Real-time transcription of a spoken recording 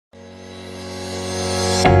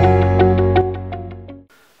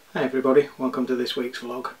everybody, welcome to this week's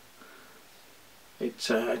vlog. It's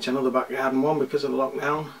another back garden one because of the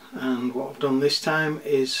lockdown, and what I've done this time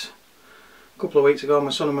is a couple of weeks ago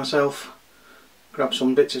my son and myself grabbed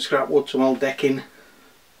some bits of scrap wood, some old decking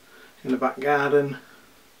in the back garden,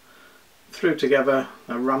 threw together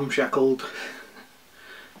a ramshackled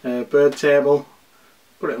bird table,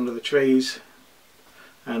 put it under the trees,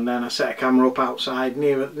 and then I set a camera up outside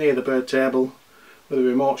near the bird table with a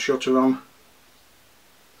remote shutter on,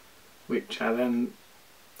 which I then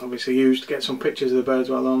obviously used to get some pictures of the birds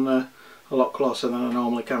while on a lot closer than I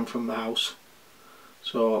normally can from the house.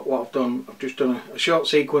 So what I've done, I've just done a short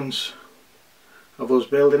sequence of us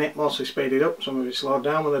building it, mostly speeded up, some of it slowed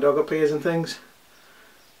down when the dog appears and things,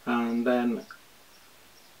 and then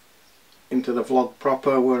into the vlog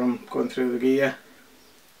proper where I'm going through the gear.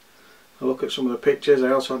 I look at some of the pictures.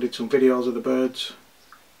 I also did some videos of the birds,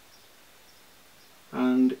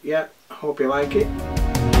 and yeah, I hope you like it.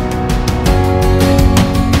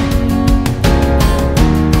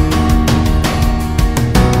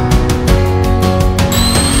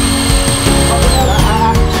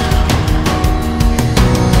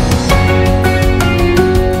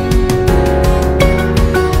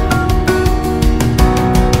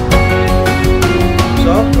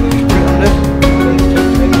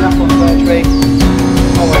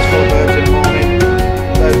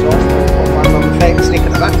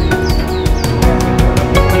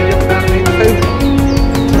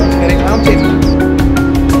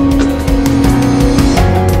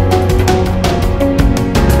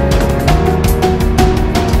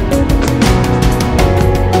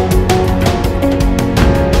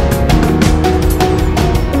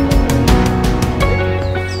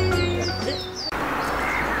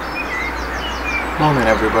 Morning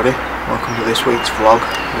everybody, welcome to this week's vlog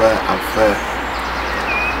where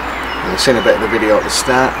you've seen a bit of the video at the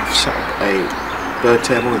start. I've set up a bird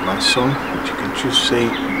table with my son, which you can just see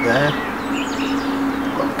there.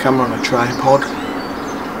 I've got the camera on a tripod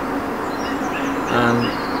and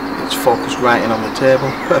it's focused right in on the table,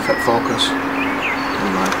 perfect focus.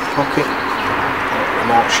 In my pocket,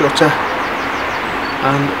 remote shutter,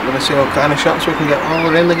 and we're going to see what kind of shots we can get while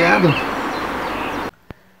we're in the garden.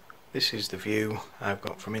 This is the view I've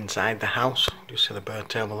got from inside the house. Just see the bird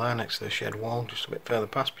table there next to the shed wall, just a bit further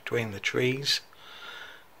past between the trees.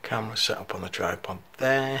 Camera set up on the tripod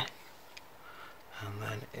there, and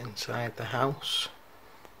then inside the house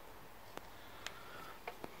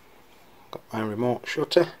got my remote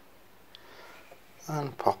shutter,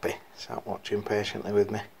 and Poppy sat watching patiently with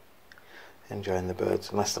me, enjoying the birds,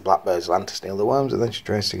 unless the blackbirds land to steal the worms, and then she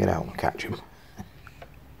tries to get out and catch them.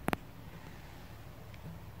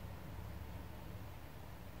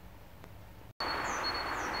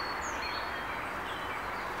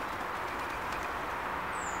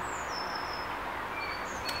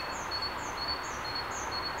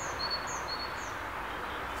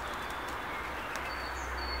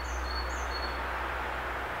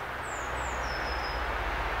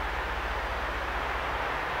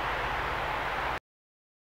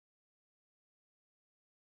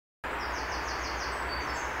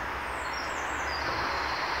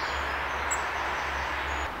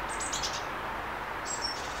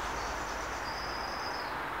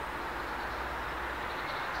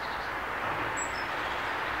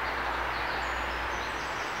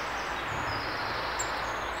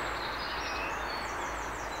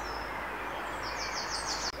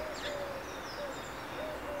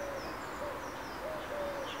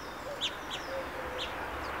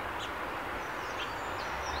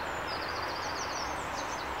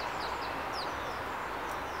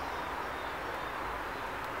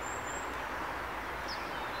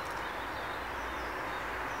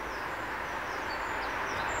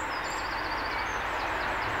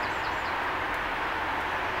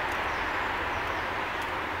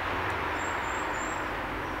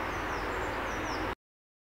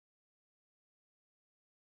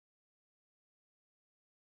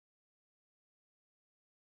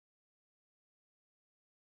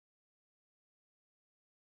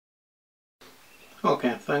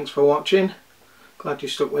 Okay, thanks for watching. Glad you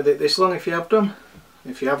stuck with it this long if you have done.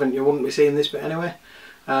 If you haven't, you wouldn't be seeing this bit anyway.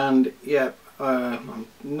 And yeah, I'm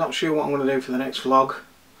not sure what I'm going to do for the next vlog,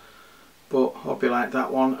 but hope you like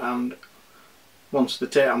that one. And once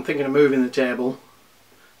I'm thinking of moving the table,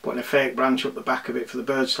 putting a fake branch up the back of it for the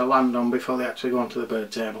birds to land on before they actually go onto the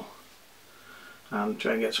bird table, and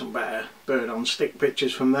try and get some better bird on stick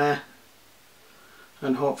pictures from there,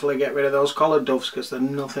 and hopefully get rid of those collared doves because they're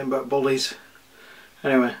nothing but bullies.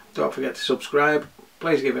 Anyway, don't forget to subscribe,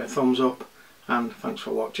 please give it a thumbs up, and thanks for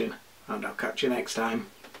watching, and I'll catch you next time.